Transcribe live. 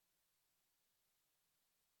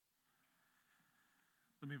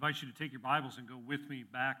Let me invite you to take your Bibles and go with me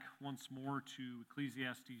back once more to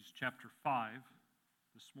Ecclesiastes chapter 5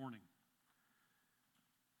 this morning.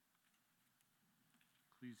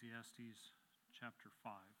 Ecclesiastes chapter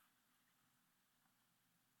 5.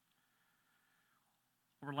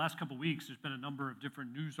 Over the last couple of weeks, there's been a number of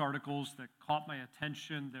different news articles that caught my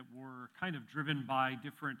attention that were kind of driven by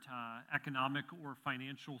different economic or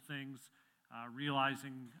financial things,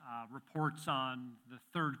 realizing reports on the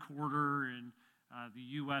third quarter and the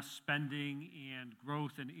U.S. spending and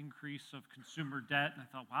growth and increase of consumer debt. And I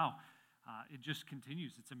thought, wow, it just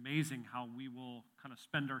continues. It's amazing how we will kind of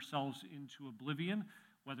spend ourselves into oblivion,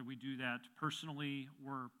 whether we do that personally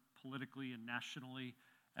or politically and nationally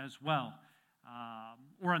as well.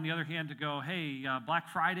 Or on the other hand, to go, hey, Black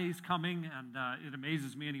Friday's coming, and it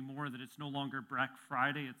amazes me anymore that it's no longer Black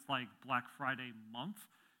Friday, it's like Black Friday month,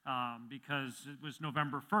 because it was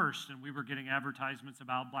November 1st, and we were getting advertisements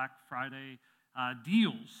about Black Friday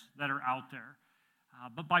deals that are out there.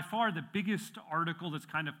 But by far the biggest article that's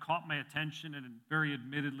kind of caught my attention, and very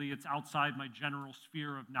admittedly, it's outside my general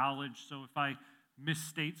sphere of knowledge, so if I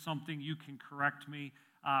misstate something, you can correct me,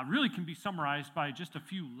 really can be summarized by just a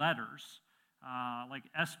few letters, like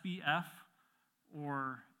SBF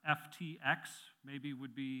or FTX, maybe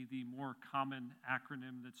would be the more common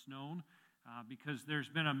acronym that's known, because there's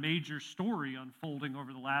been a major story unfolding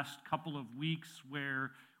over the last couple of weeks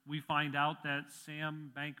where we find out that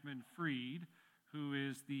Sam Bankman-Fried, who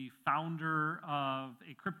is the founder of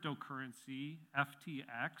a cryptocurrency,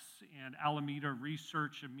 FTX, and Alameda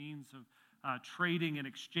Research, a means of trading and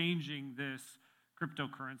exchanging this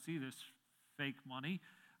cryptocurrency, this fake money,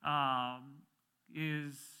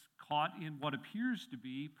 is caught in what appears to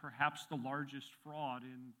be perhaps the largest fraud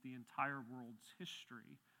in the entire world's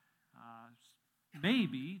history.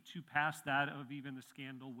 Maybe to pass that of even the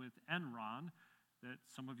scandal with Enron, that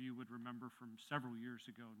some of you would remember from several years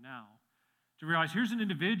ago now. To realize here's an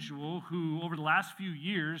individual who, over the last few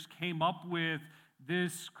years, came up with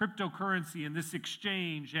this cryptocurrency and this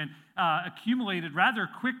exchange and accumulated rather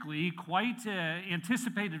quickly quite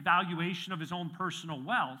anticipated valuation of his own personal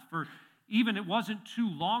wealth. For even it wasn't too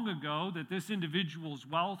long ago that this individual's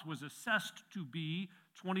wealth was assessed to be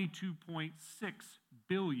 $22.6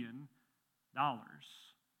 billion.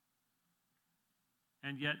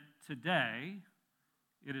 And yet today,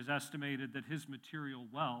 it is estimated that his material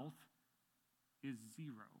wealth is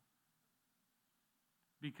zero,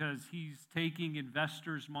 because he's taking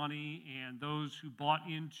investors' money and those who bought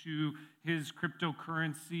into his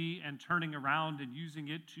cryptocurrency and turning around and using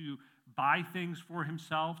it to buy things for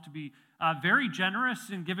himself, to be very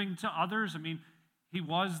generous in giving to others. I mean, he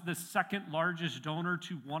was the second largest donor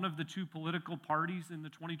to one of the two political parties in the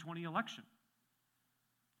 2020 election.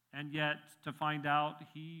 And yet, to find out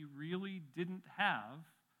he really didn't have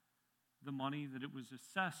the money that it was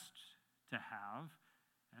assessed to have.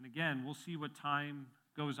 And again, we'll see what time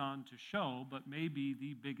goes on to show, but maybe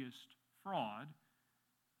the biggest fraud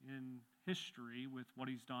in history with what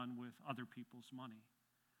he's done with other people's money.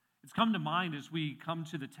 It's come to mind as we come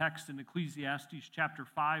to the text in Ecclesiastes chapter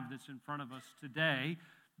 5 that's in front of us today,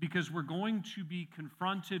 because we're going to be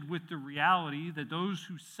confronted with the reality that those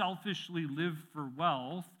who selfishly live for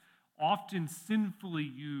wealth often sinfully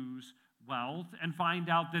use wealth and find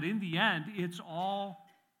out that in the end, it's all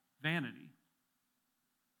vanity.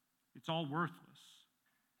 It's all worthless.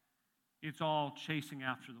 It's all chasing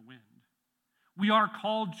after the wind. We are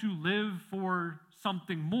called to live for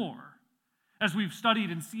something more. As we've studied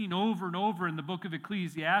and seen over and over in the book of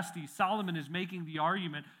Ecclesiastes, Solomon is making the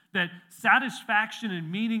argument that satisfaction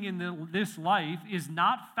and meaning in this life is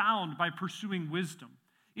not found by pursuing wisdom.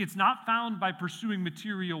 It's not found by pursuing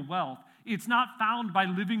material wealth. It's not found by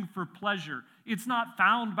living for pleasure. It's not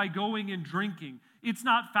found by going and drinking. It's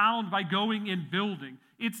not found by going and building.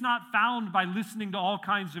 It's not found by listening to all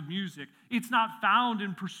kinds of music. It's not found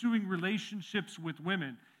in pursuing relationships with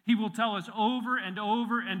women. He will tell us over and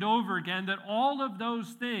over and over again that all of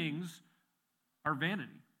those things are vanity.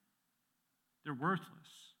 They're worthless.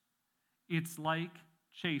 It's like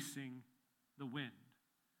chasing the wind.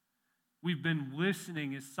 We've been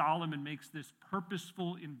listening as Solomon makes this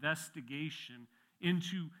purposeful investigation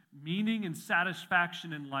into meaning and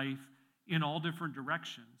satisfaction in life in all different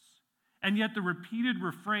directions. And yet the repeated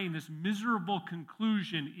refrain, this miserable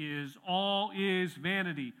conclusion is, all is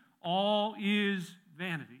vanity. All is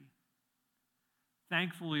vanity.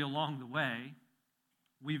 Thankfully, along the way,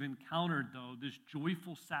 we've encountered, though, this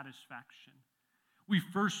joyful satisfaction. We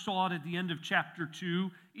first saw it at the end of chapter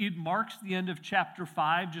 2. It marks the end of chapter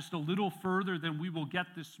 5, just a little further than we will get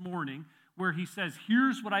this morning, where he says,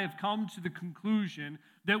 here's what I have come to the conclusion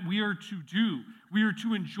that we are to do. We are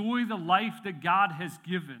to enjoy the life that God has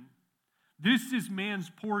given. This is man's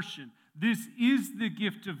portion. This is the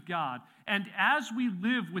gift of God. And as we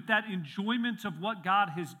live with that enjoyment of what God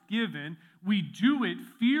has given, we do it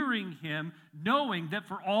fearing Him, knowing that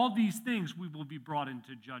for all these things we will be brought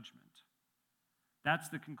into judgment. That's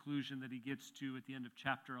the conclusion that he gets to at the end of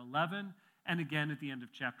chapter 11 and again at the end of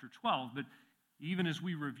chapter 12. But even as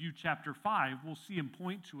we review chapter 5, we'll see him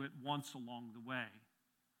point to it once along the way.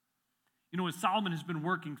 You know, as Solomon has been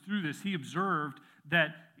working through this, he observed that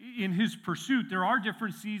in his pursuit, there are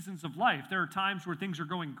different seasons of life. There are times where things are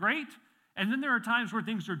going great, and then there are times where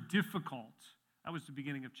things are difficult. That was the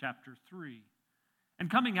beginning of chapter 3. And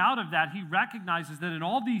coming out of that, he recognizes that in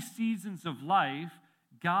all these seasons of life,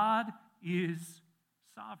 God is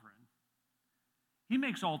sovereign. He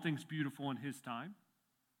makes all things beautiful in his time.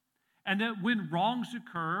 And that when wrongs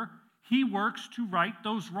occur, he works to right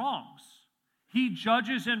those wrongs. He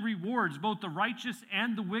judges and rewards both the righteous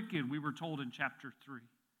and the wicked, we were told in chapter 3.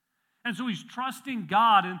 And so he's trusting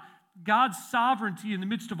God and God's sovereignty in the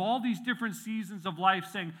midst of all these different seasons of life,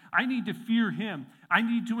 saying, I need to fear him. I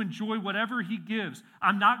need to enjoy whatever he gives.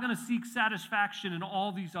 I'm not going to seek satisfaction in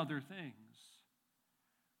all these other things.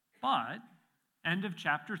 But, end of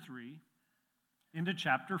chapter 3, into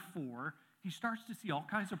chapter 4, he starts to see all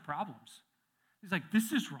kinds of problems. He's like,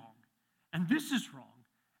 this is wrong, and this is wrong,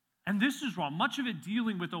 and this is wrong. Much of it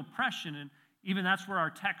dealing with oppression, and even that's where our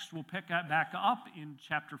text will pick back up in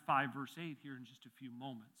chapter 5, verse 8 here in just a few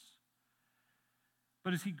moments.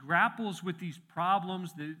 But as he grapples with these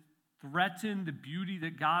problems that threaten the beauty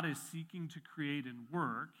that God is seeking to create and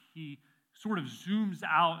work, he sort of zooms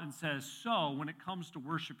out and says, so when it comes to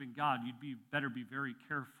worshiping God, you'd better be very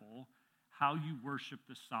careful how you worship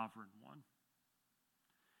the sovereign one.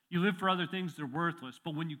 You live for other things that are worthless,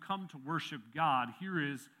 but when you come to worship God, here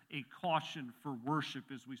is a caution for worship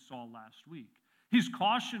as we saw last week. His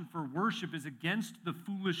caution for worship is against the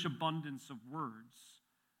foolish abundance of words.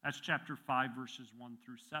 That's chapter 5, verses 1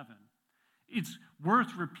 through 7. It's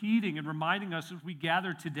worth repeating and reminding us as we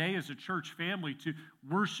gather today as a church family to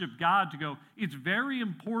worship God, to go, it's very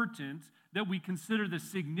important that we consider the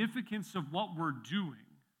significance of what we're doing.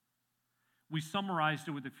 We summarized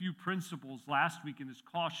it with a few principles last week in this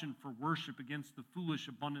caution for worship against the foolish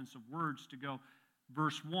abundance of words to go,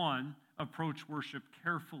 verse 1, approach worship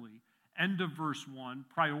carefully. End of verse 1,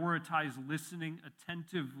 prioritize listening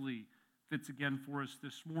attentively. Fits again for us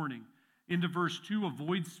this morning. Into verse 2,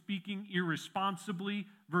 avoid speaking irresponsibly.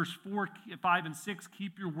 Verse 4, 5, and 6,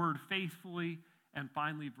 keep your word faithfully. And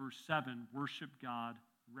finally, verse 7, worship God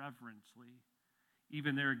reverently.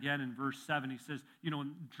 Even there again in verse 7, he says, you know,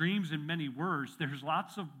 in dreams and many words, there's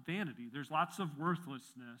lots of vanity, there's lots of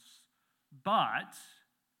worthlessness, but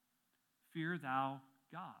fear thou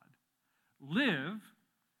God. Live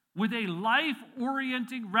with a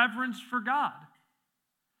life-orienting reverence for God.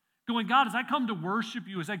 Going, God, as I come to worship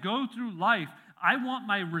you, as I go through life, I want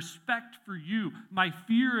my respect for you, my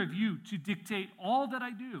fear of you to dictate all that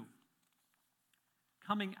I do.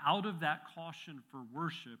 Coming out of that caution for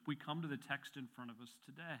worship, we come to the text in front of us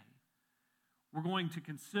today. We're going to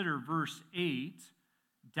consider verse 8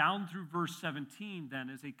 down through verse 17 then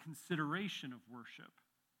as a consideration of worship.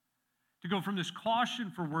 To go from this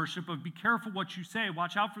caution for worship of be careful what you say,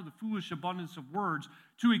 watch out for the foolish abundance of words,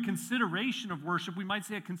 to a consideration of worship, we might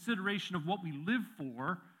say a consideration of what we live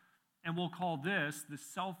for, and we'll call this the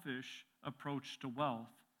selfish approach to wealth.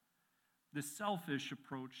 The selfish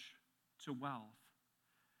approach to wealth.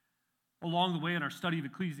 Along the way in our study of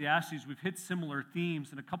Ecclesiastes, we've hit similar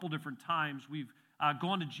themes, and a couple different times we've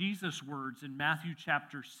gone to Jesus' words in Matthew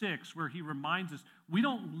chapter 6, where he reminds us we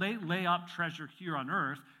don't lay up treasure here on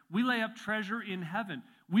earth. We lay up treasure in heaven.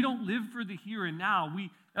 We don't live for the here and now.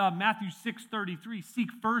 Matthew 6:33,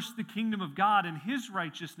 seek first the kingdom of God and his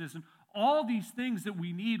righteousness, and all these things that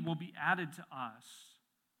we need will be added to us.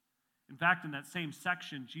 In fact, in that same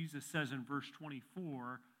section, Jesus says in verse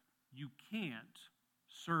 24, you can't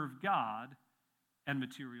serve God and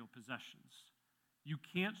material possessions. You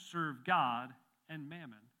can't serve God and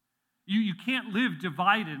mammon. You can't live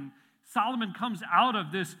divided. Solomon comes out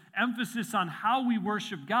of this emphasis on how we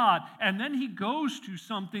worship God, and then he goes to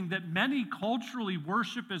something that many culturally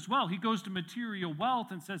worship as well. He goes to material wealth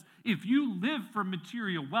and says, if you live for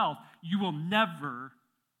material wealth, you will never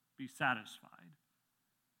be satisfied.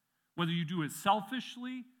 Whether you do it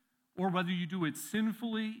selfishly or whether you do it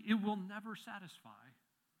sinfully, it will never satisfy.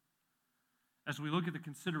 As we look at the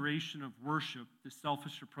consideration of worship, the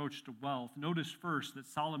selfish approach to wealth, notice first that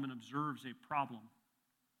Solomon observes a problem.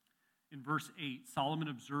 In verse 8, Solomon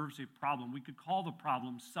observes a problem. We could call the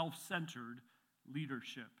problem self-centered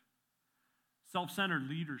leadership. self-centered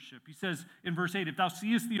leadership. He says in verse 8, if thou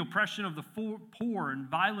seest the oppression of the poor and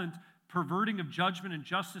violent perverting of judgment and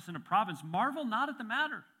justice in a province, marvel not at the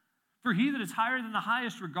matter. For he that is higher than the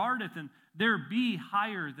highest regardeth, and there be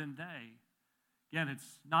higher than they. Again,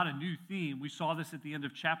 it's not a new theme. We saw this at the end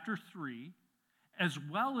of chapter 3, as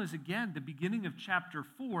well as, again, the beginning of chapter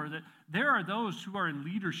 4, that there are those who are in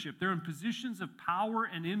leadership. They're in positions of power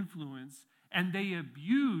and influence, and they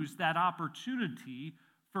abuse that opportunity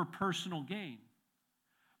for personal gain.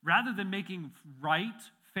 Rather than making right,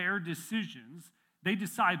 fair decisions, they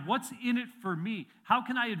decide, what's in it for me? How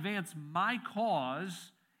can I advance my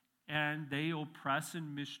cause? And they oppress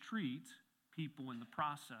and mistreat people in the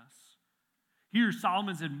process. Here,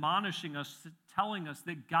 Solomon's admonishing us, telling us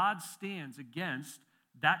that God stands against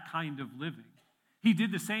that kind of living. He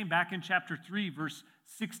did the same back in chapter 3, verse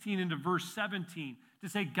 16 into verse 17, to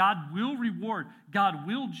say God will reward, God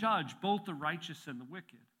will judge both the righteous and the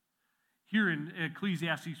wicked. Here in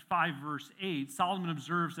Ecclesiastes 5, verse 8, Solomon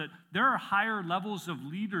observes that there are higher levels of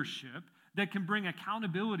leadership that can bring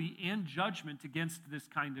accountability and judgment against this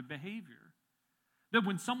kind of behavior. That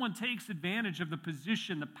when someone takes advantage of the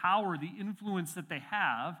position, the power, the influence that they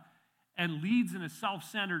have, and leads in a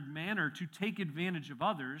self-centered manner to take advantage of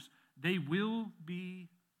others, they will be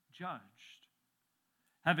judged.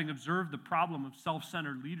 Having observed the problem of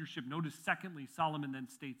self-centered leadership, notice secondly, Solomon then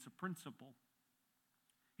states a principle.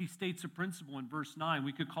 He states a principle in verse 9.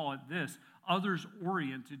 We could call it this: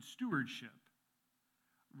 others-oriented stewardship.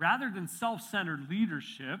 Rather than self-centered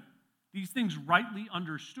leadership, these things rightly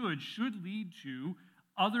understood should lead to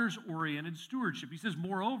others-oriented stewardship. He says,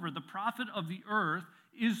 moreover, the profit of the earth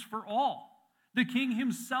is for all. The king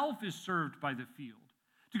himself is served by the field.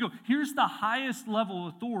 To go, here's the highest level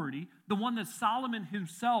of authority, the one that Solomon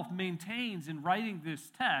himself maintains in writing this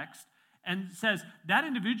text, and says that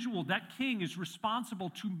individual, that king, is responsible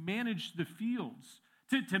to manage the fields,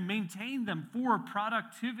 to maintain them for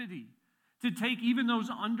productivity, to take even those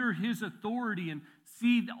under his authority and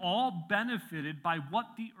see all benefited by what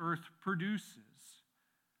the earth produces.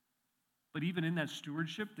 But even in that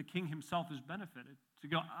stewardship, the king himself is benefited. To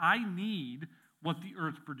go, I need what the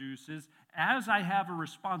earth produces, as I have a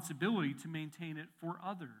responsibility to maintain it for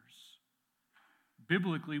others.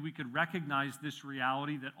 Biblically, we could recognize this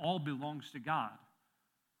reality that all belongs to God.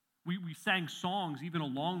 We sang songs even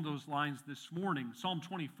along those lines this morning. Psalm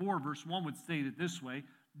 24, verse 1 would state it this way: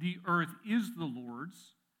 the earth is the Lord's,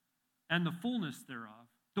 and the fullness thereof,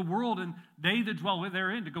 the world and they that dwell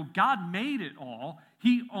therein. To go, God made it all.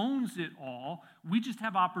 He owns it all. We just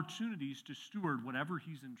have opportunities to steward whatever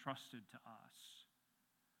he's entrusted to us.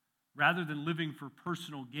 Rather than living for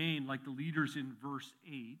personal gain like the leaders in verse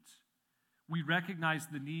 8, we recognize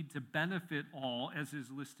the need to benefit all, as is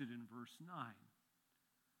listed in verse 9.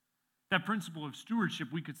 That principle of stewardship,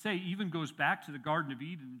 we could say, even goes back to the Garden of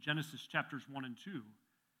Eden in Genesis chapters 1 and 2.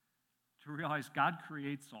 To realize God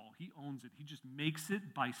creates all. He owns it. He just makes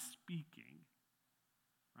it by speaking,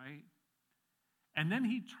 right? And then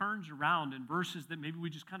he turns around in verses that maybe we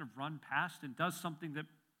just kind of run past and does something that,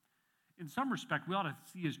 in some respect, we ought to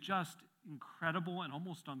see as just incredible and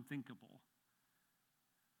almost unthinkable.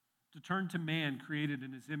 To turn to man created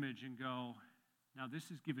in his image and go, now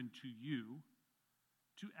this is given to you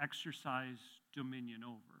to exercise dominion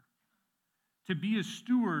over, to be a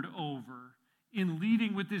steward over, in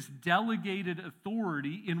leading with this delegated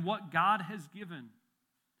authority in what God has given.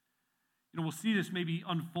 You know, we'll see this maybe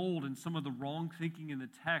unfold in some of the wrong thinking in the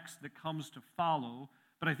text that comes to follow,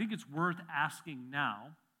 but I think it's worth asking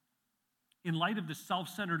now, in light of the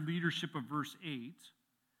self-centered leadership of verse 8,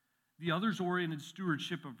 the others-oriented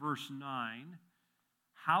stewardship of verse 9,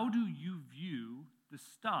 how do you view the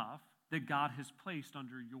stuff that God has placed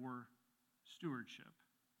under your stewardship?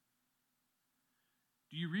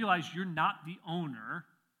 Do you realize you're not the owner?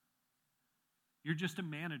 You're just a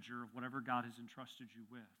manager of whatever God has entrusted you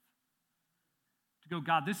with. To go,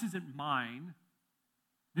 God, this isn't mine.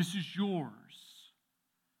 This is yours.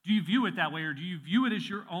 Do you view it that way, or do you view it as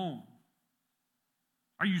your own?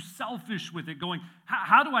 Are you selfish with it, going,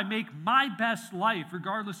 how do I make my best life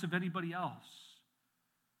regardless of anybody else?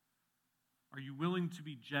 Are you willing to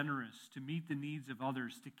be generous, to meet the needs of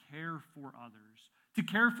others, to care for others, to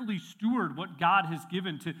carefully steward what God has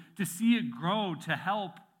given, to see it grow, to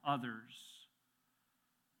help others?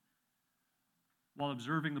 While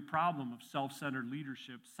observing the problem of self-centered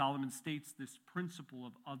leadership, Solomon states this principle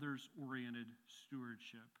of others-oriented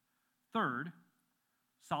stewardship. Third,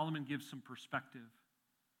 Solomon gives some perspective.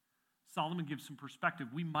 Solomon gives some perspective.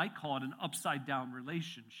 We might call it an upside-down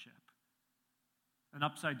relationship. an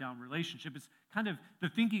upside-down relationship. It's kind of, the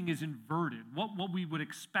thinking is inverted. What we would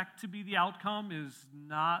expect to be the outcome is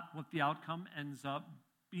not what the outcome ends up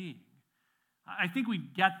being. I think we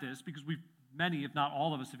get this because many, if not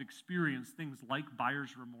all of us, have experienced things like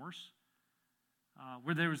buyer's remorse,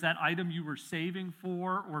 where there was that item you were saving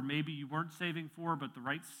for, or maybe you weren't saving for, but the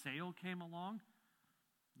right sale came along.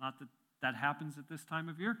 Not that that happens at this time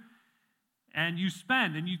of year. And you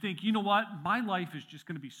spend, and you think, you know what? My life is just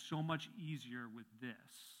going to be so much easier with this.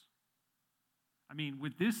 I mean,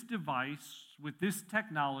 with this device, with this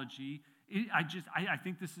technology, I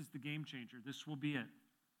think this is the game changer. This will be it.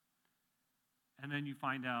 And then you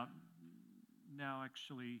find out, no,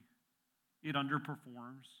 actually, it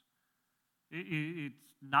underperforms. It's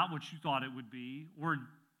not what you thought it would be, or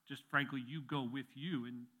just frankly, you go with you,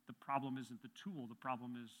 and the problem isn't the tool, the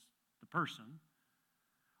problem is the person.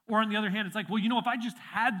 Or on the other hand, it's like, well, you know, if I just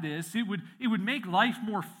had this, it would make life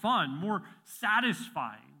more fun, more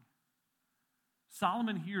satisfying.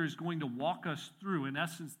 Solomon here is going to walk us through, in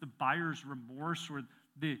essence, the buyer's remorse, or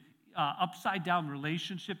the upside-down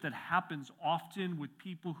relationship that happens often with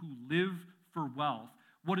people who live for wealth.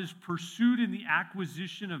 What is pursued in the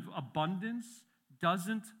acquisition of abundance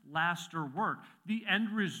doesn't last or work. The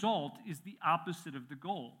end result is the opposite of the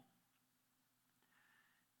goal.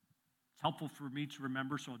 It's helpful for me to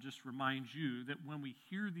remember, so I'll just remind you that when we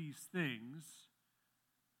hear these things,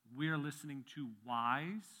 we are listening to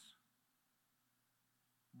wise,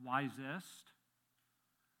 wisest,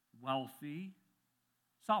 wealthy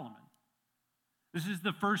Solomon. This is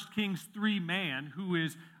the 1 Kings 3 man who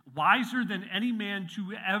is wiser than any man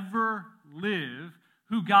to ever live,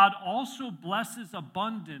 who God also blesses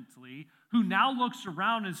abundantly, who now looks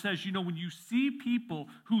around and says, you know, when you see people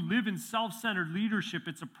who live in self-centered leadership,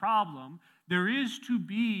 it's a problem. There is to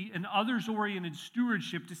be an others-oriented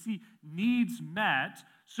stewardship to see needs met.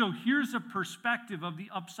 So here's a perspective of the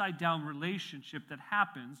upside-down relationship that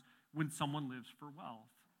happens when someone lives for wealth.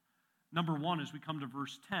 Number one, as we come to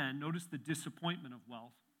verse 10, notice the disappointment of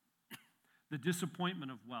wealth. The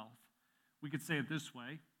disappointment of wealth. We could say it this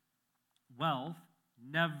way: wealth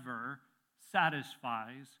never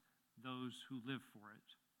satisfies those who live for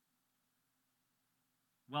it.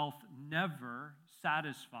 Wealth never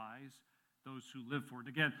satisfies those who live for it.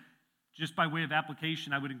 Again, just by way of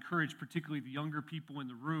application, I would encourage particularly the younger people in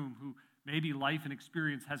the room who maybe life and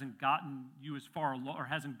experience hasn't gotten you as far or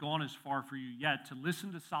hasn't gone as far for you yet, to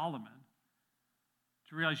listen to Solomon.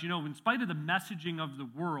 To realize, you know, in spite of the messaging of the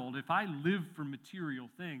world, if I live for material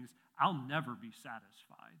things, I'll never be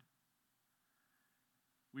satisfied.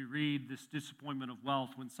 We read this disappointment of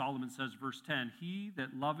wealth when Solomon says, verse 10, "He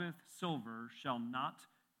that loveth silver shall not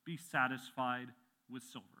be satisfied with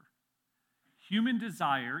silver." Human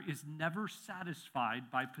desire is never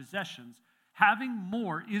satisfied by possessions. Having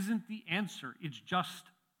more isn't the answer. It's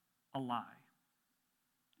just a lie.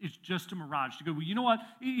 It's just a mirage. To go, well, you know what?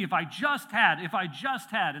 If I just had,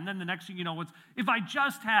 and then the next thing you know, it's, if I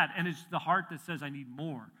just had, and it's the heart that says, I need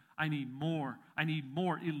more, I need more, I need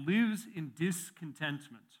more. It lives in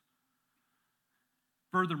discontentment.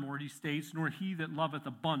 Furthermore, he states, nor he that loveth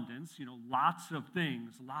abundance, you know, lots of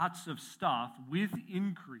things, lots of stuff, with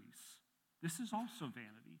increase. This is also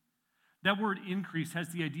vanity. That word increase has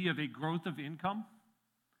the idea of a growth of income.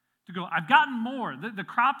 To go, I've gotten more. The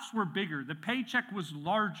crops were bigger. The paycheck was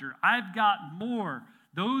larger. I've got more.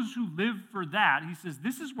 Those who live for that, he says,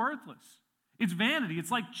 this is worthless. It's vanity.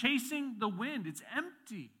 It's like chasing the wind. It's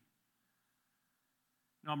empty.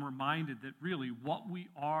 Now, I'm reminded that really what we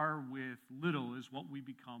are with little is what we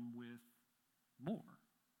become with more.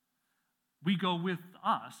 We go with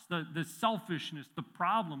us. The selfishness, the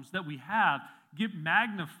problems that we have get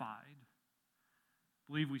magnified.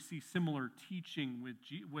 I believe we see similar teaching with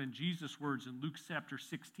when Jesus' words in Luke chapter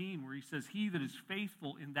 16, where he says, he that is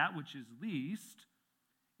faithful in that which is least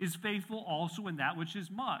is faithful also in that which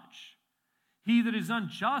is much. He that is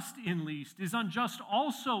unjust in least is unjust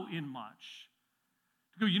also in much.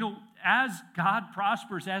 To go, you know, as God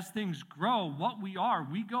prospers, as things grow, what we are,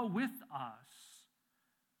 we go with us.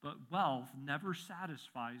 But wealth never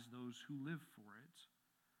satisfies those who live for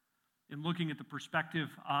it. In looking at the perspective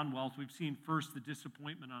on wealth, we've seen first the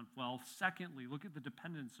disappointment on wealth. Secondly, look at the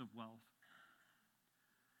dependence of wealth.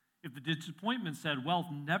 If the disappointment said wealth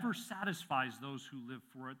never satisfies those who live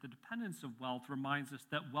for it, the dependence of wealth reminds us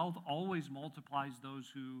that wealth always multiplies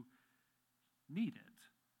those who need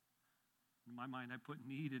it. In my mind, I put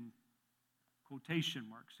need in quotation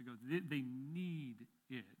marks to go, they need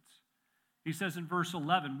it. He says in verse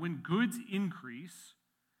 11, when goods increase,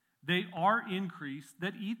 they are increased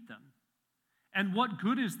that eat them. And what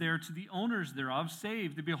good is there to the owners thereof,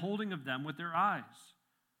 save the beholding of them with their eyes?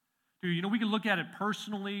 We could look at it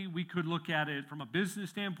personally. We could look at it from a business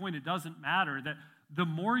standpoint. It doesn't matter. That the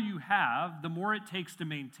more you have, the more it takes to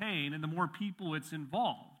maintain, and the more people it's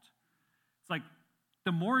involved. It's like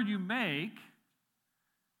the more you make,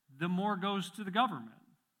 the more goes to the government,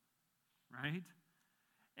 right?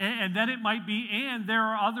 And then it might be, and there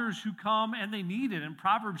are others who come and they need it. And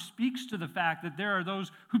Proverbs speaks to the fact that there are those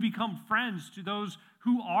who become friends to those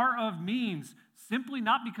who are of means, simply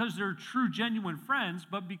not because they're true, genuine friends,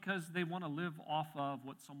 but because they want to live off of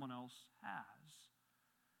what someone else has.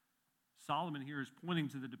 Solomon here is pointing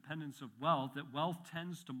to the dependence of wealth, that wealth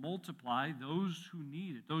tends to multiply those who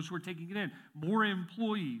need it, those who are taking it in. More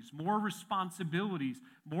employees, more responsibilities,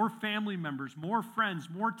 more family members, more friends,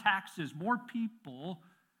 more taxes, more people,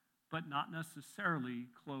 but not necessarily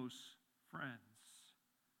close friends.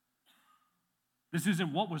 This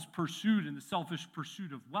isn't what was pursued in the selfish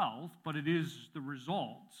pursuit of wealth, but it is the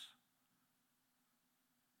result.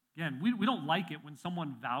 Again, we don't like it when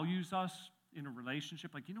someone values us in a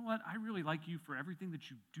relationship. Like, you know what? I really like you for everything that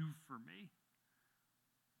you do for me.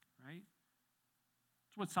 Right?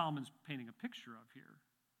 That's what Solomon's painting a picture of here.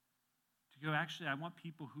 To go, actually, I want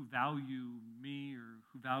people who value me or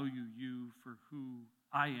who value you for who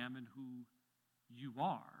I am and who you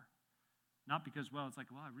are. Not because, well, it's like,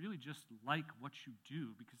 well, I really just like what you do,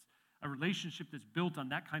 because a relationship that's built on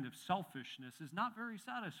that kind of selfishness is not very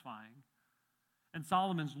satisfying. And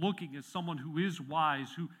Solomon's looking as someone who is wise,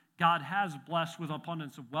 who God has blessed with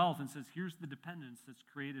abundance of wealth, and says, here's the dependence that's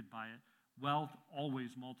created by it. Wealth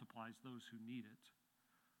always multiplies those who need it.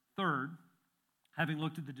 Third, having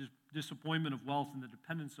looked at the disappointment of wealth and the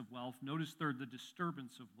dependence of wealth, notice third, the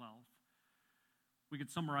disturbance of wealth. We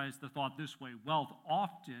could summarize the thought this way: wealth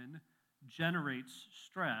often generates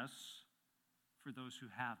stress for those who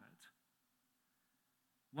have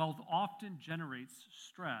it. Wealth often generates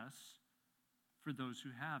stress for those who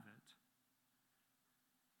have it.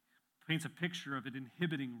 Paints a picture of it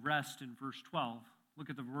inhibiting rest in verse 12. Look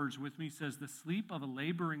at the words with me. It says, the sleep of a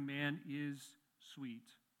laboring man is sweet,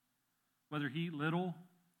 whether he eat little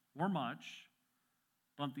or much,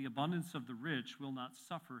 but the abundance of the rich will not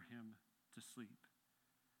suffer him to sleep.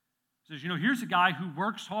 He says, here's a guy who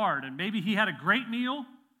works hard, and maybe he had a great meal,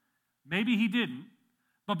 maybe he didn't,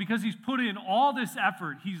 but because he's put in all this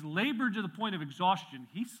effort, he's labored to the point of exhaustion,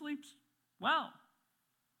 he sleeps well.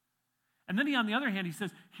 And then on the other hand, he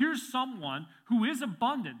says, here's someone who is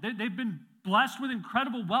abundant. They've been blessed with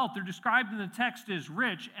incredible wealth. They're described in the text as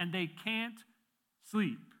rich, and they can't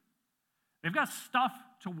sleep. They've got stuff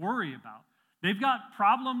to worry about. They've got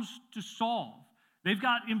problems to solve. They've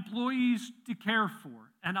got employees to care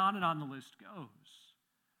for, and on the list goes.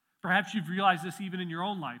 Perhaps you've realized this even in your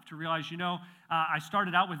own life, to realize, I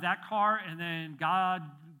started out with that car, and then God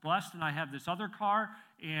blessed, and I have this other car,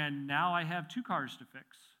 and now I have 2 cars to fix.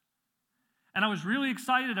 And I was really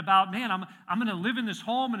excited about, man, I'm going to live in this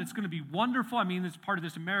home, and it's going to be wonderful. I mean, it's part of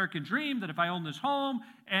this American dream that if I own this home,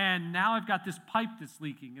 and now I've got this pipe that's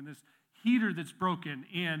leaking, and this heater that's broken,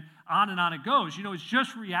 and on it goes. It's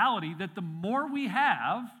just reality that the more we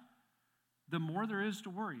have, the more there is to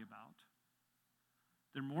worry about.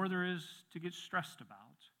 The more there is to get stressed about.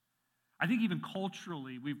 I think even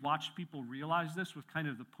culturally, we've watched people realize this with kind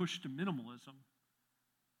of the push to minimalism.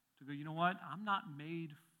 To go, you know what? I'm not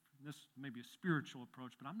made, this may be a spiritual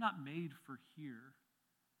approach, but I'm not made for here.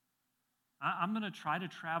 I'm going to try to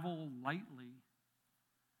travel lightly.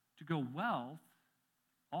 To go, wealth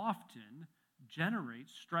often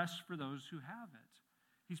generates stress for those who have it.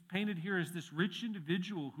 He's painted here as this rich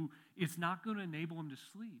individual who it's not going to enable him to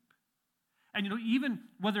sleep. And even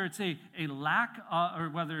whether it's a lack or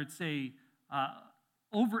whether it's a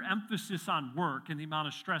overemphasis on work and the amount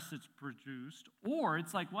of stress that's produced, or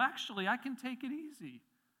it's like, well, actually, I can take it easy.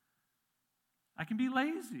 I can be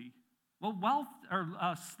lazy. Well, wealth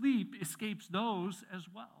or sleep escapes those as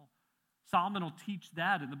well. Solomon will teach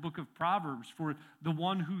that in the book of Proverbs for the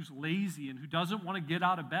one who's lazy and who doesn't want to get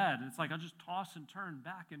out of bed. And it's like, I'll just toss and turn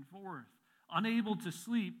back and forth, unable to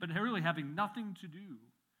sleep, but really having nothing to do.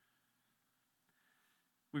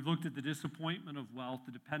 We've looked at the disappointment of wealth,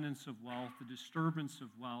 the dependence of wealth, the disturbance of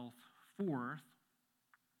wealth. Fourth,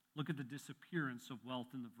 look at the disappearance of wealth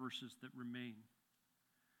in the verses that remain.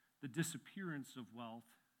 The disappearance of wealth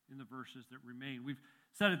in the verses that remain. We've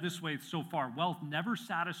said it this way so far: wealth never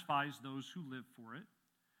satisfies those who live for it.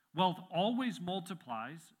 Wealth always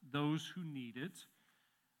multiplies those who need it.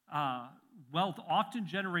 Wealth often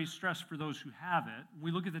generates stress for those who have it. When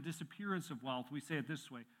we look at the disappearance of wealth, we say it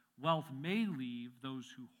this way: wealth may leave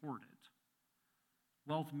those who hoard it.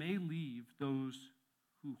 Wealth may leave those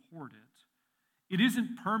who hoard it. It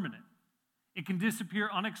isn't permanent. It can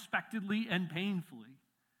disappear unexpectedly and painfully.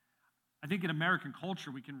 I think in American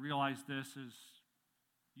culture, we can realize this as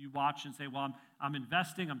you watch and say, well, I'm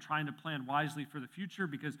investing, I'm trying to plan wisely for the future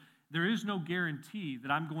because there is no guarantee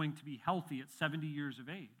that I'm going to be healthy at 70 years of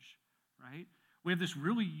age, right? We have this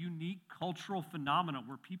really unique cultural phenomenon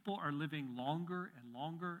where people are living longer and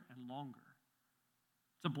longer and longer.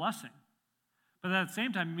 It's a blessing. But at the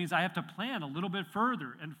same time, it means I have to plan a little bit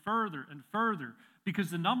further and further and further because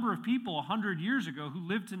the number of people 100 years ago who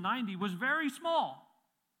lived to 90 was very small.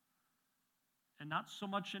 And not so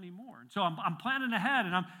much anymore. And so I'm planning ahead,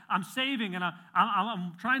 and I'm saving, and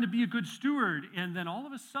I'm trying to be a good steward. And then all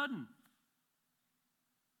of a sudden,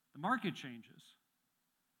 the market changes,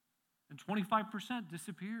 and 25%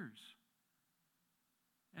 disappears.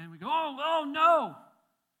 And we go, oh no!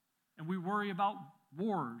 And we worry about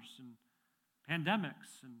wars and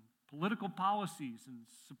pandemics and political policies and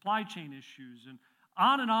supply chain issues, and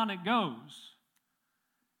on it goes.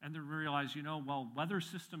 And then we realize, weather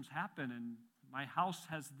systems happen, and my house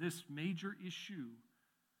has this major issue.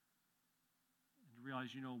 And to realize,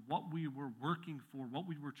 what we were working for, what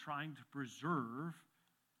we were trying to preserve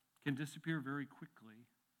can disappear very quickly.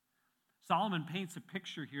 Solomon paints a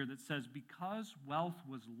picture here that says, because wealth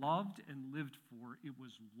was loved and lived for, it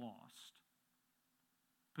was lost.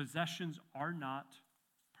 Possessions are not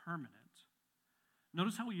permanent.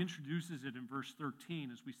 Notice how he introduces it in verse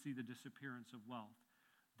 13 as we see the disappearance of wealth.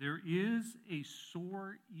 There is a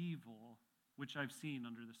sore evil which I've seen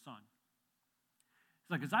under the sun.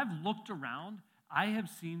 It's like, as I've looked around, I have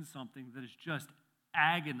seen something that is just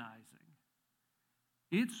agonizing.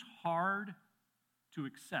 It's hard to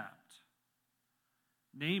accept.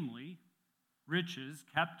 Namely, riches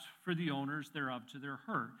kept for the owners thereof to their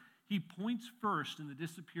hurt. He points first in the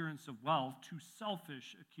disappearance of wealth to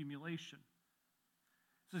selfish accumulation.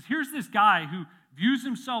 He says, here's this guy who views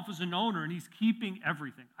himself as an owner and he's keeping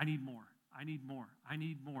everything. I need more. I need more. I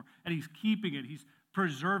need more. And he's keeping it. He's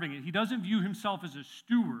preserving it. He doesn't view himself as a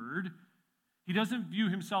steward. He doesn't view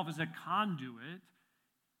himself as a conduit.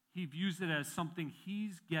 He views it as something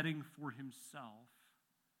he's getting for himself.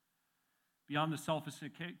 Beyond the selfish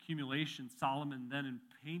accumulation, Solomon then, in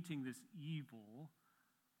painting this evil,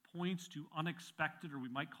 points to unexpected, or we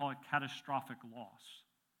might call it catastrophic loss.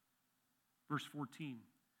 Verse 14,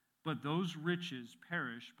 but those riches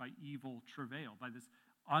perish by evil travail, by this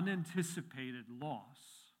unanticipated loss.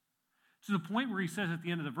 To the point where he says at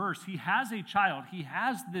the end of the verse, he has a child, he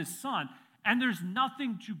has this son, and there's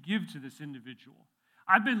nothing to give to this individual.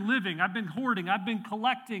 I've been living, I've been hoarding, I've been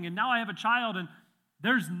collecting, and now I have a child, and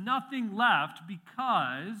there's nothing left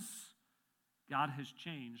because God has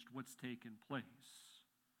changed what's taken place.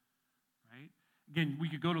 Right? Again, we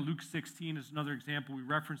could go to Luke 16 as another example. We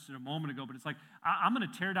referenced it a moment ago, but it's like, I'm going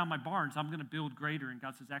to tear down my barns. I'm going to build greater. And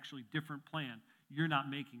God says, actually, different plan. You're not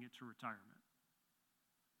making it to retirement.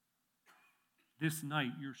 This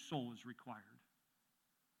night, your soul is required.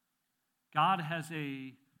 God has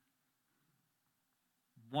a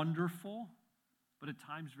wonderful, but at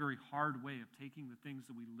times very hard way of taking the things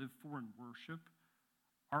that we live for and worship,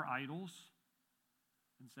 our idols,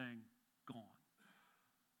 and saying, gone.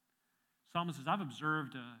 Solomon says, I've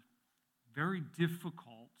observed a very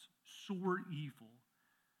difficult, sore evil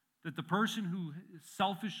that the person who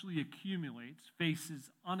selfishly accumulates faces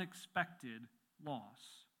unexpected loss.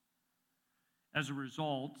 As a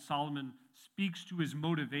result, Solomon speaks to his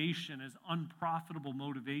motivation as unprofitable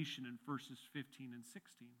motivation in verses 15 and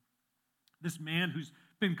 16. This man who's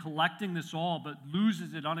been collecting this all but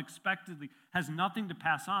loses it unexpectedly, has nothing to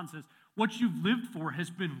pass on, says, what you've lived for has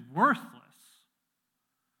been worthless.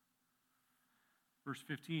 Verse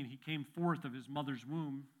 15, he came forth of his mother's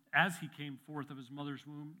womb. As he came forth of his mother's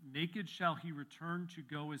womb, naked shall he return to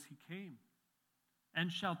go as he came,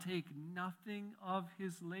 and shall take nothing of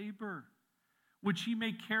his labor, which he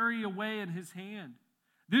may carry away in his hand.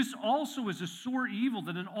 This also is a sore evil,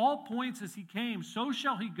 that in all points as he came, so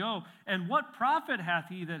shall he go. And what profit hath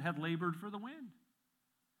he that had labored for the wind?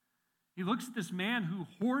 He looks at this man who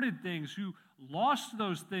hoarded things, who lost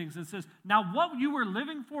those things, and says, now what you were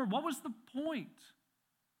living for, what was the point?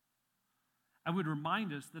 I would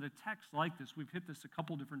remind us that a text like this, we've hit this a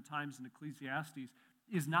couple different times in Ecclesiastes,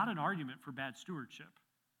 is not an argument for bad stewardship.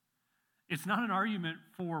 It's not an argument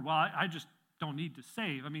for, well, I just don't need to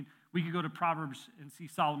save. I mean, we could go to Proverbs and see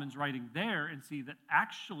Solomon's writing there and see that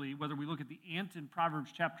actually, whether we look at the ant in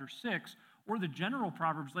Proverbs chapter 6 or the general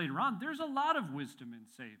Proverbs later on, there's a lot of wisdom in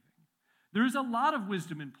saving. There's a lot of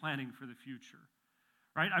wisdom in planning for the future,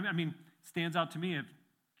 right? I mean, it stands out to me, I've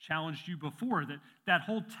challenged you before, that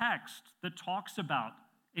whole text that talks about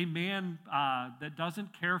a man that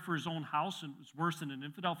doesn't care for his own house and is worse than an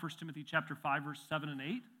infidel, 1 Timothy chapter 5, verse 7 and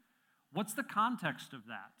 8. What's the context of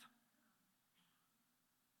that?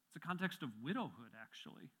 It's a context of widowhood,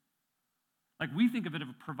 actually. Like we think of it of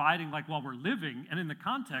providing like while we're living, and in the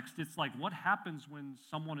context, it's like what happens when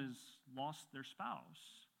someone has lost their spouse.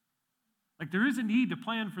 Like there is a need to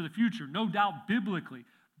plan for the future, no doubt biblically.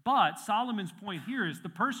 But Solomon's point here is the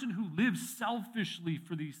person who lives selfishly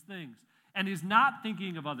for these things and is not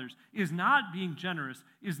thinking of others, is not being generous,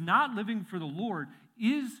 is not living for the Lord,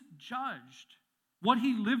 is judged. What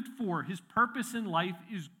he lived for, his purpose in life,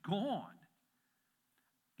 is gone.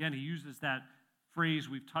 Again, he uses that phrase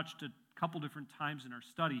we've touched a couple different times in our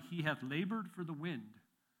study. He hath labored for the wind,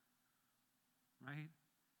 right?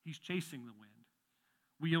 He's chasing the wind.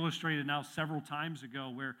 We illustrated now several times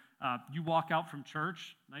ago where you walk out from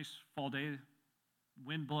church, nice fall day,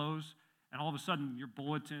 wind blows, and all of a sudden your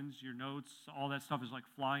bulletins, your notes, all that stuff is like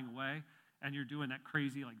flying away, and you're doing that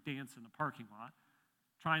crazy like dance in the parking lot,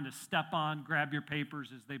 trying to step on, grab your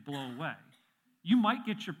papers as they blow away. You might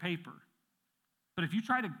get your paper, but if you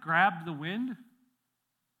try to grab the wind,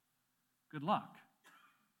 good luck.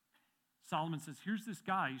 Solomon says, here's this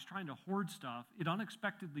guy, he's trying to hoard stuff. It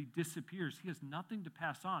unexpectedly disappears. He has nothing to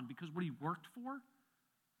pass on because what he worked for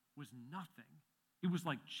was nothing. It was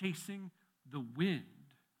like chasing the wind.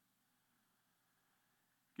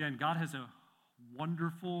 Again, God has a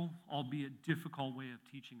wonderful, albeit difficult way of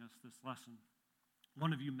teaching us this lesson.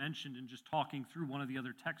 One of you mentioned in just talking through one of the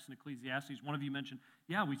other texts in Ecclesiastes, one of you mentioned,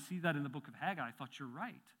 yeah, we see that in the book of Haggai. I thought you're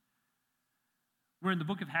right. Where in the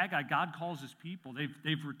book of Haggai, God calls his people.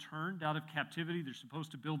 They've returned out of captivity. They're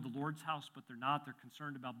supposed to build the Lord's house, but they're not. They're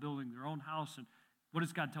concerned about building their own house. And what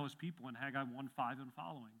does God tell his people in Haggai 1:5 and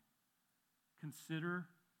following? Consider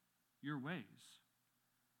your ways.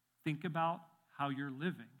 Think about how you're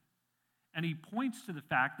living. And he points to the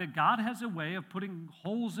fact that God has a way of putting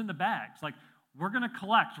holes in the bags. Like, we're going to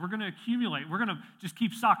collect, we're going to accumulate, we're going to just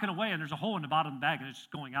keep socking away, and there's a hole in the bottom of the bag, and it's just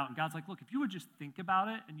going out. And God's like, look, if you would just think about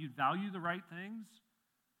it and you'd value the right things,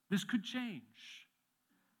 this could change.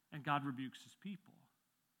 And God rebukes his people.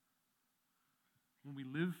 When we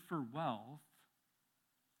live for wealth,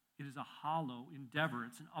 it is a hollow endeavor.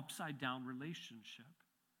 It's an upside-down relationship.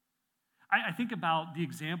 I think about the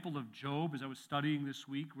example of Job as I was studying this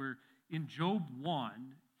week, where in Job 1,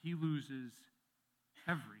 he loses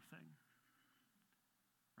everything.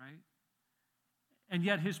 Right? And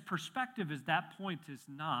yet his perspective at that point is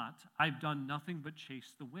not, I've done nothing but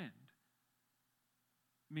chase the wind.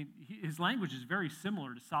 I mean, his language is very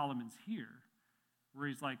similar to Solomon's here, where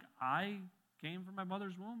he's like, I came from my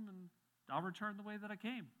mother's womb and I'll return the way that I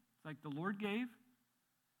came. It's like the Lord gave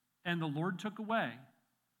and the Lord took away.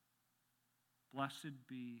 Blessed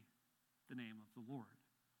be the name of the Lord.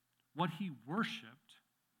 What he worshiped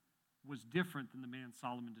was different than the man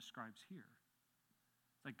Solomon describes here.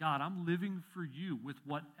 It's like, God, I'm living for you with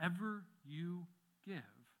whatever you give.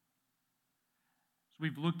 So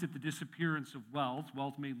we've looked at the disappearance of wealth.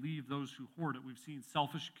 Wealth may leave those who hoard it. We've seen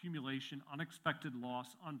selfish accumulation, unexpected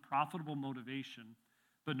loss, unprofitable motivation.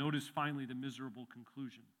 But notice finally the miserable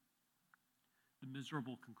conclusion. The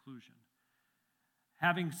miserable conclusion.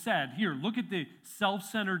 Having said, here, look at the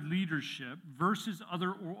self-centered leadership versus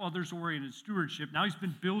others-oriented stewardship. Now he's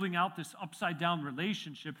been building out this upside-down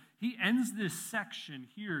relationship. He ends this section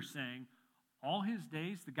here saying, all his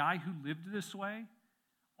days, the guy who lived this way,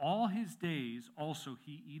 all his days also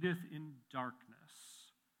he eateth in darkness,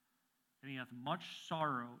 and he hath much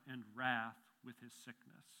sorrow and wrath with his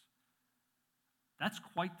sickness. That's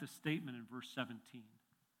quite the statement in verse 17.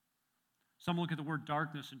 Some look at the word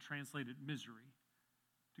darkness and translate it misery.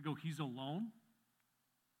 To go, he's alone,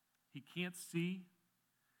 he can't see,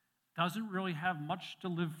 doesn't really have much to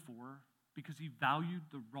live for because he valued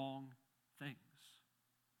the wrong things.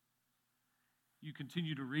 You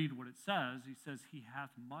continue to read what it says. He says, he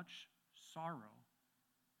hath much sorrow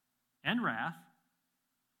and wrath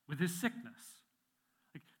with his sickness.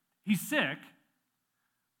 Like, he's sick,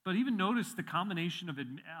 but even notice the combination of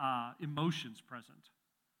emotions present.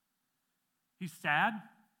 He's sad,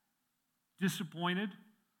 disappointed,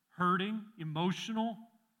 hurting, emotional,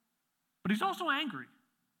 but he's also angry.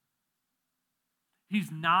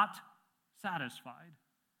 He's not satisfied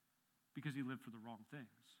because he lived for the wrong things.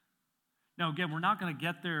 Now, again, we're not going to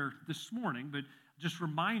get there this morning, but just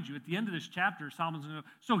remind you, at the end of this chapter, Solomon's going to go,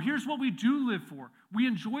 so here's what we do live for. We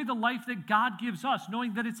enjoy the life that God gives us,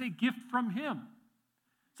 knowing that it's a gift from him.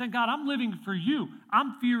 Saying, God, I'm living for you.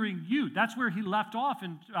 I'm fearing you. That's where he left off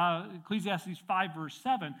in Ecclesiastes 5, verse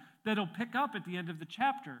 7, that he'll pick up at the end of the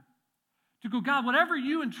chapter. To go, God, whatever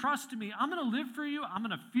you entrust to me, I'm going to live for you. I'm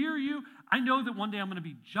going to fear you. I know that one day I'm going to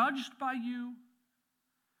be judged by you.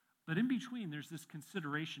 But in between, there's this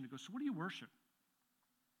consideration to go, so what do you worship?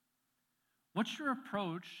 What's your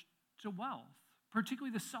approach to wealth?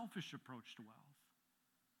 particularly the selfish approach to wealth.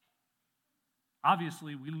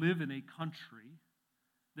 Obviously, we live in a country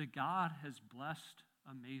that God has blessed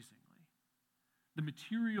amazingly. The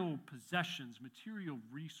material possessions, material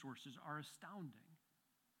resources are astounding.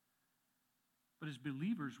 But as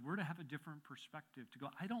believers, we're to have a different perspective, to go,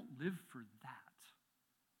 I don't live for that.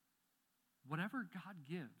 Whatever God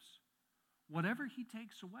gives, whatever he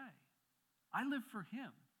takes away, I live for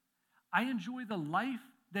him. I enjoy the life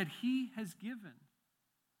that he has given.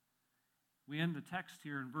 We end the text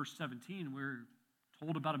here in verse 17. We're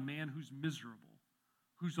told about a man who's miserable,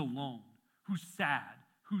 who's alone, who's sad,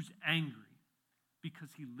 who's angry, because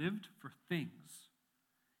he lived for things.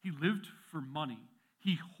 He lived for money.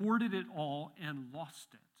 He hoarded it all and lost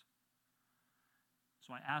it.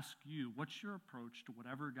 So I ask you, what's your approach to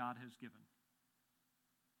whatever God has given?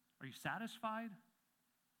 Are you satisfied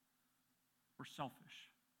or selfish?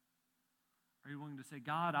 Are you willing to say,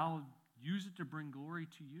 God, I'll use it to bring glory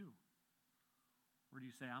to you? Or do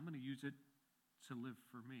you say, I'm going to use it to live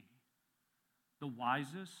for me? The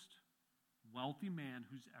wisest, wealthy man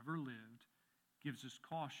who's ever lived gives us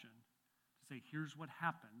caution to say, here's what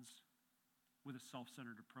happens with a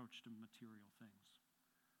self-centered approach to material things.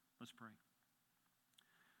 Let's pray.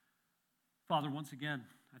 Father, once again,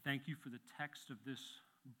 I thank you for the text of this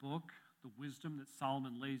book, the wisdom that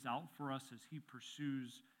Solomon lays out for us as he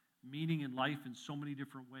pursues meaning in life in so many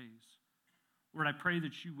different ways. Lord, I pray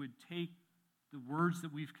that you would take the words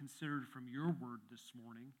that we've considered from your word this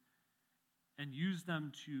morning and use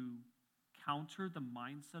them to counter the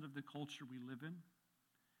mindset of the culture we live in.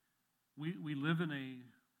 We live in a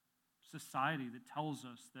society that tells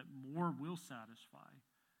us that more will satisfy,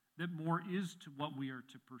 that more is to what we are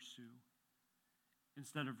to pursue,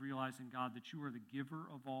 instead of realizing, God, that you are the giver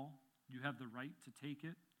of all. You have the right to take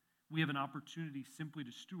it. We have an opportunity simply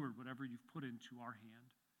to steward whatever you've put into our hand.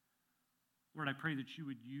 Lord, I pray that you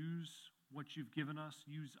would use what you've given us,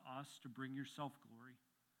 use us to bring yourself glory.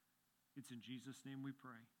 It's in Jesus' name we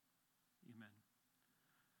pray. Amen.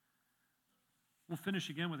 We'll finish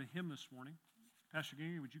again with a hymn this morning. Pastor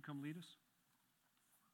Gary, would you come lead us?